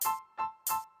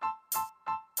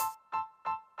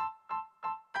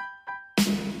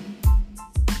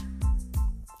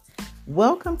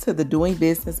Welcome to the Doing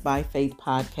Business by Faith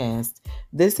podcast.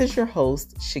 This is your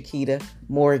host, Shakita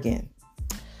Morgan.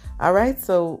 All right,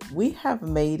 so we have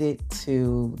made it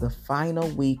to the final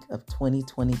week of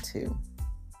 2022.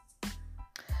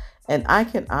 And I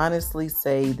can honestly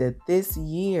say that this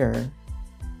year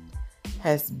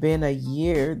has been a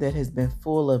year that has been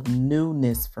full of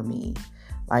newness for me.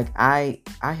 Like I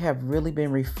have really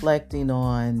been reflecting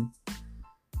on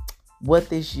what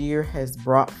this year has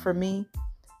brought for me.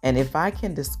 And if I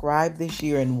can describe this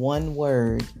year in one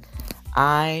word,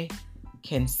 I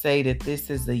can say that this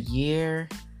is a year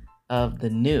of the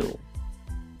new.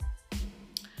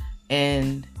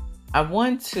 And I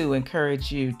want to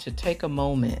encourage you to take a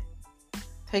moment,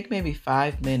 take maybe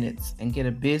 5 minutes and get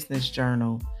a business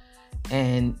journal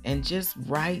and just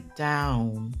write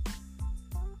down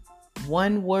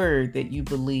one word that you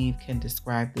believe can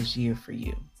describe this year for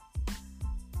you.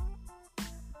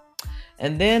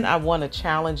 And then I want to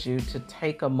challenge you to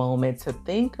take a moment to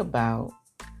think about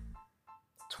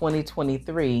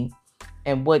 2023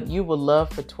 and what you would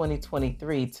love for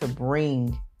 2023 to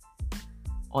bring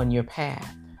on your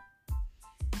path.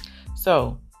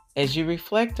 So as you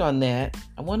reflect on that,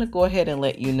 I want to go ahead and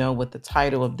let you know what the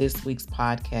title of this week's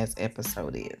podcast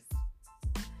episode is.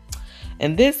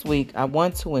 And this week, I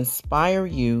want to inspire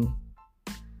you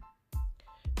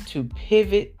to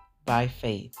pivot by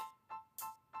faith.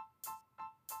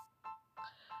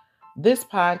 This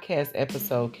podcast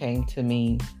episode came to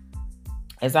me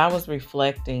as I was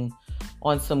reflecting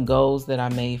on some goals that I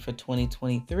made for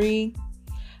 2023.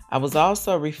 I was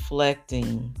also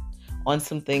reflecting on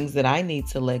some things that I need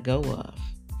to let go of,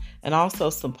 and also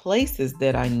some places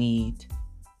that I need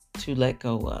to let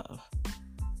go of.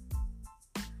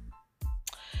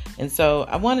 And so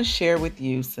I want to share with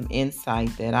you some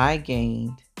insight that I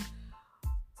gained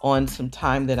on some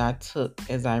time that I took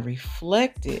as I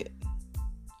reflected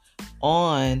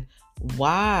on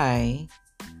why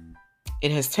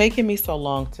it has taken me so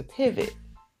long to pivot.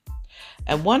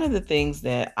 And one of the things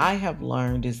that I have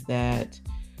learned is that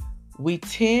we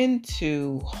tend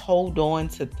to hold on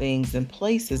to things and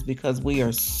places because we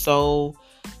are so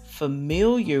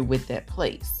familiar with that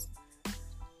place.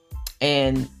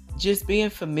 And just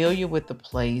being familiar with the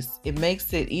place, it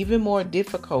makes it even more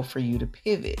difficult for you to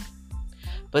pivot.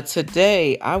 But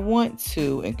today, I want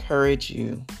to encourage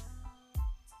you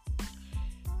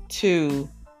to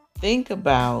think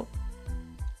about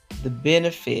the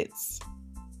benefits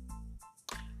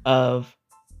of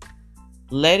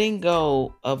letting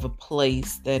go of a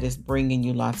place that is bringing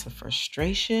you lots of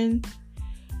frustration,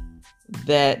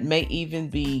 that may even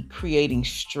be creating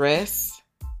stress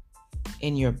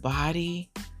in your body,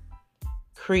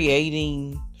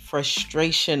 creating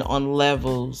frustration on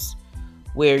levels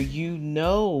where you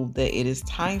know that it is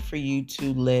time for you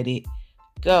to let it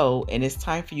go and it's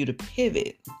time for you to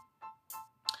pivot.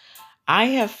 I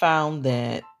have found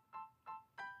that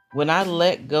when I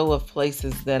let go of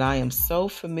places that I am so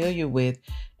familiar with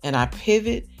and I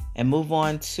pivot and move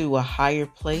on to a higher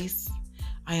place,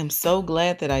 I am so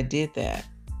glad that I did that.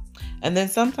 And then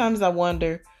sometimes I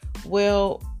wonder,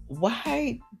 well,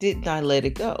 why didn't I let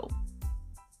it go?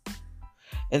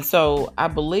 And so I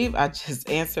believe I just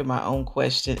answered my own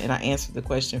question, and I answered the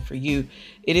question for you.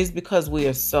 It is because we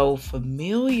are so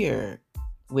familiar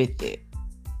with it.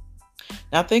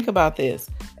 Now think about this.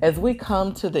 As we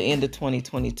come to the end of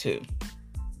 2022,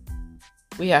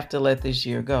 we have to let this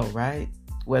year go, right?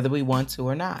 Whether we want to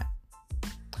or not.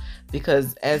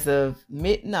 Because as of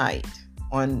midnight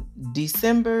on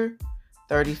December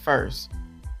 31st,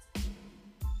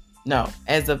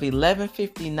 as of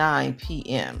 11:59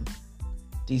 p.m.,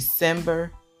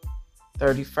 December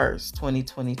 31st,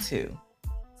 2022,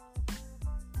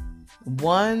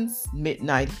 once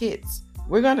midnight hits,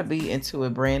 we're going to be into a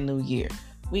brand new year.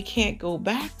 We can't go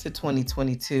back to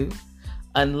 2022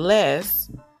 unless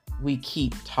we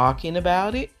keep talking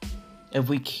about it, if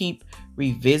we keep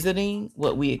revisiting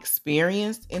what we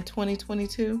experienced in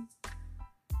 2022.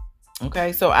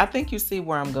 Okay, so I think you see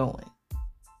where I'm going.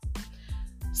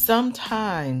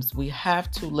 Sometimes we have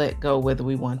to let go whether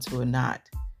we want to or not.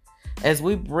 As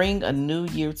we bring a new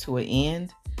year to an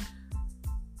end,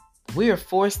 we are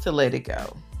forced to let it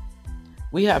go.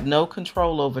 We have no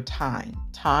control over time.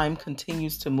 Time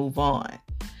continues to move on.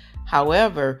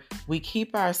 However, we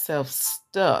keep ourselves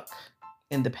stuck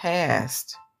in the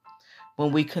past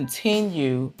when we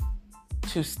continue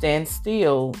to stand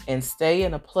still and stay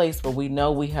in a place where we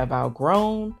know we have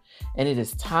outgrown and it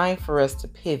is time for us to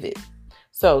pivot.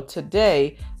 So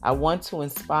today, I want to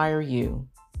inspire you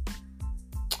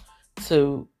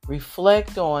to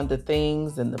reflect on the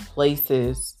things and the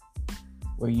places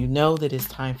where you know that it's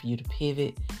time for you to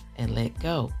pivot and let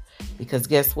go. Because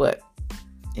guess what?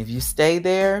 If you stay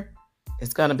there,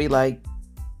 it's going to be like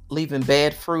leaving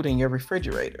bad fruit in your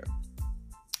refrigerator.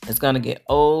 It's going to get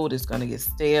old. It's going to get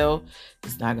stale.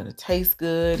 It's not going to taste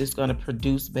good. It's going to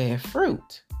produce bad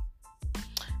fruit.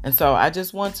 And so I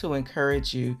just want to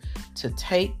encourage you to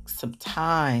take some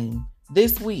time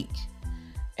this week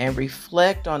and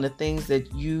reflect on the things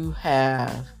that you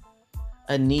have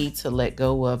a need to let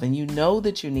go of, and you know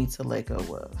that you need to let go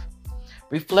of.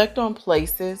 Reflect on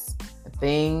places,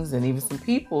 things, and even some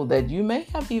people that you may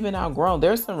have even outgrown.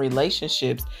 There's some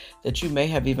relationships that you may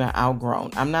have even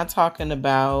outgrown. I'm not talking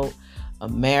about a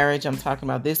marriage. I'm talking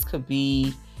about this could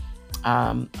be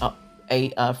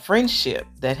a friendship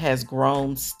that has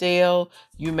grown stale.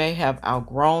 You may have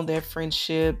outgrown that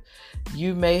friendship.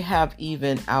 You may have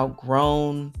even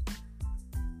outgrown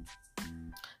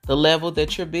the level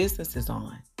that your business is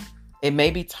on. It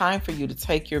may be time for you to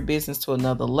take your business to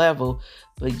another level,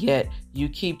 but yet you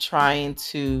keep trying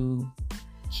to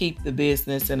keep the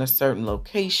business in a certain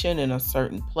location, in a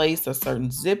certain place, a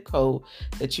certain zip code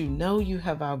that you know you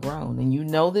have outgrown, and you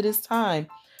know that it's time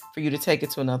for you to take it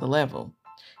to another level.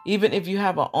 Even if you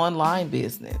have an online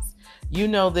business, you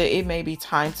know that it may be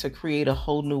time to create a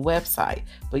whole new website,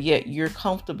 but yet you're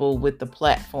comfortable with the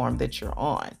platform that you're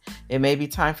on. It may be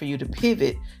time for you to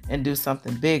pivot and do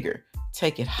something bigger.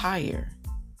 Take it higher.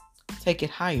 Take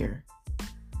it higher.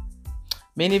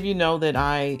 Many of you know that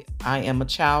I am a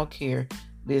child care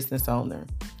business owner.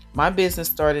 My business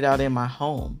started out in my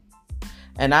home.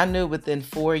 And I knew within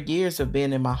 4 years of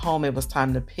being in my home, it was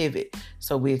time to pivot.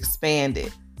 So we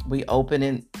expanded. We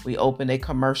opened a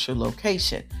commercial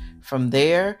location. From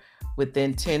there,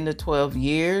 within 10 to 12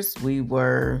 years, we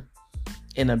were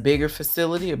in a bigger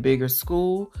facility, a bigger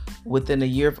school. Within a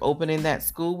year of opening that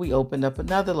school, we opened up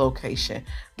another location.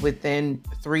 Within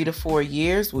 3 to 4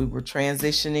 years, we were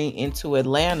transitioning into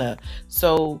Atlanta.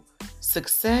 So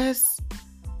success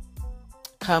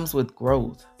comes with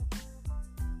growth.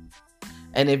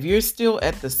 And if you're still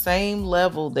at the same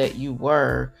level that you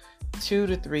were 2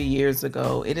 to 3 years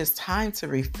ago, it is time to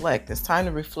reflect. It's time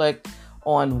to reflect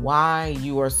on why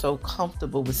you are so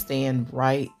comfortable with staying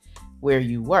right where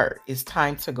you were. It's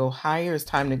time to go higher. It's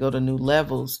time to go to new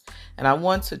levels. And I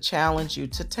want to challenge you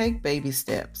to take baby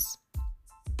steps.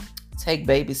 Take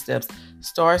baby steps.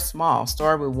 Start small.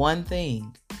 Start with one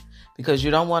thing, because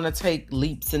you don't want to take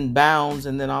leaps and bounds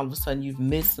and then all of a sudden you've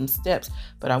missed some steps.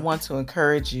 But I want to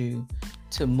encourage you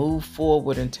to move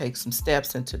forward and take some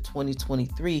steps into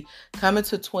 2023. Come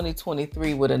into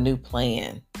 2023 with a new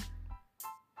plan,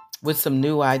 with some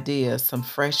new ideas, some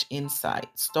fresh insight.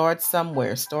 Start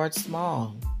somewhere. Start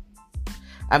small.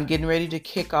 I'm getting ready to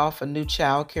kick off a new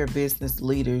childcare business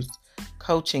leaders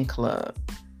coaching club.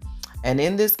 And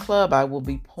in this club, I will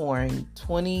be pouring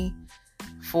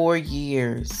 24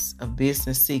 years of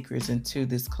business secrets into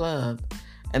this club.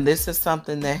 And this is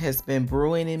something that has been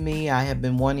brewing in me. I have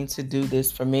been wanting to do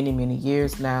this for many, many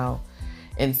years now.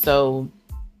 And so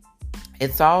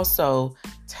it's also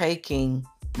taking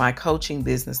my coaching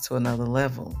business to another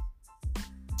level.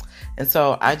 And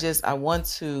so I want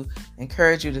to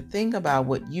encourage you to think about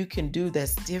what you can do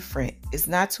that's different. It's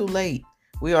not too late.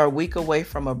 We are a week away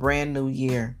from a brand new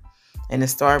year. And it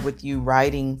started with you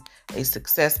writing a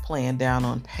success plan down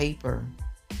on paper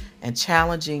and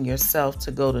challenging yourself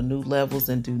to go to new levels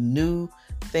and do new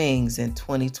things in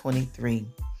 2023.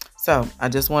 So I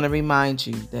just want to remind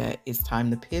you that it's time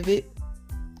to pivot.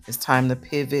 It's time to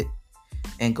pivot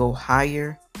and go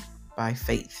higher by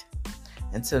faith.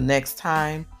 Until next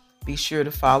time, be sure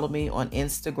to follow me on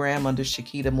Instagram under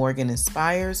Shakita Morgan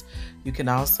Inspires. You can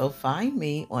also find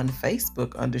me on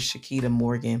Facebook under Shakita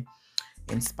Morgan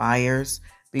Inspires.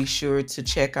 Be sure to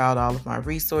check out all of my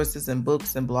resources and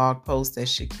books and blog posts at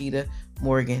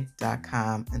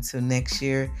ShakitaMorgan.com. Until next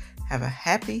year, have a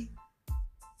happy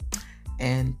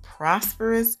and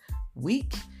prosperous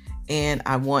week. And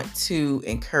I want to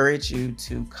encourage you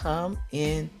to come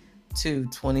into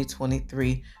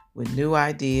 2023 with new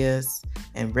ideas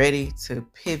and ready to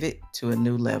pivot to a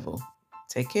new level.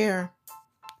 Take care.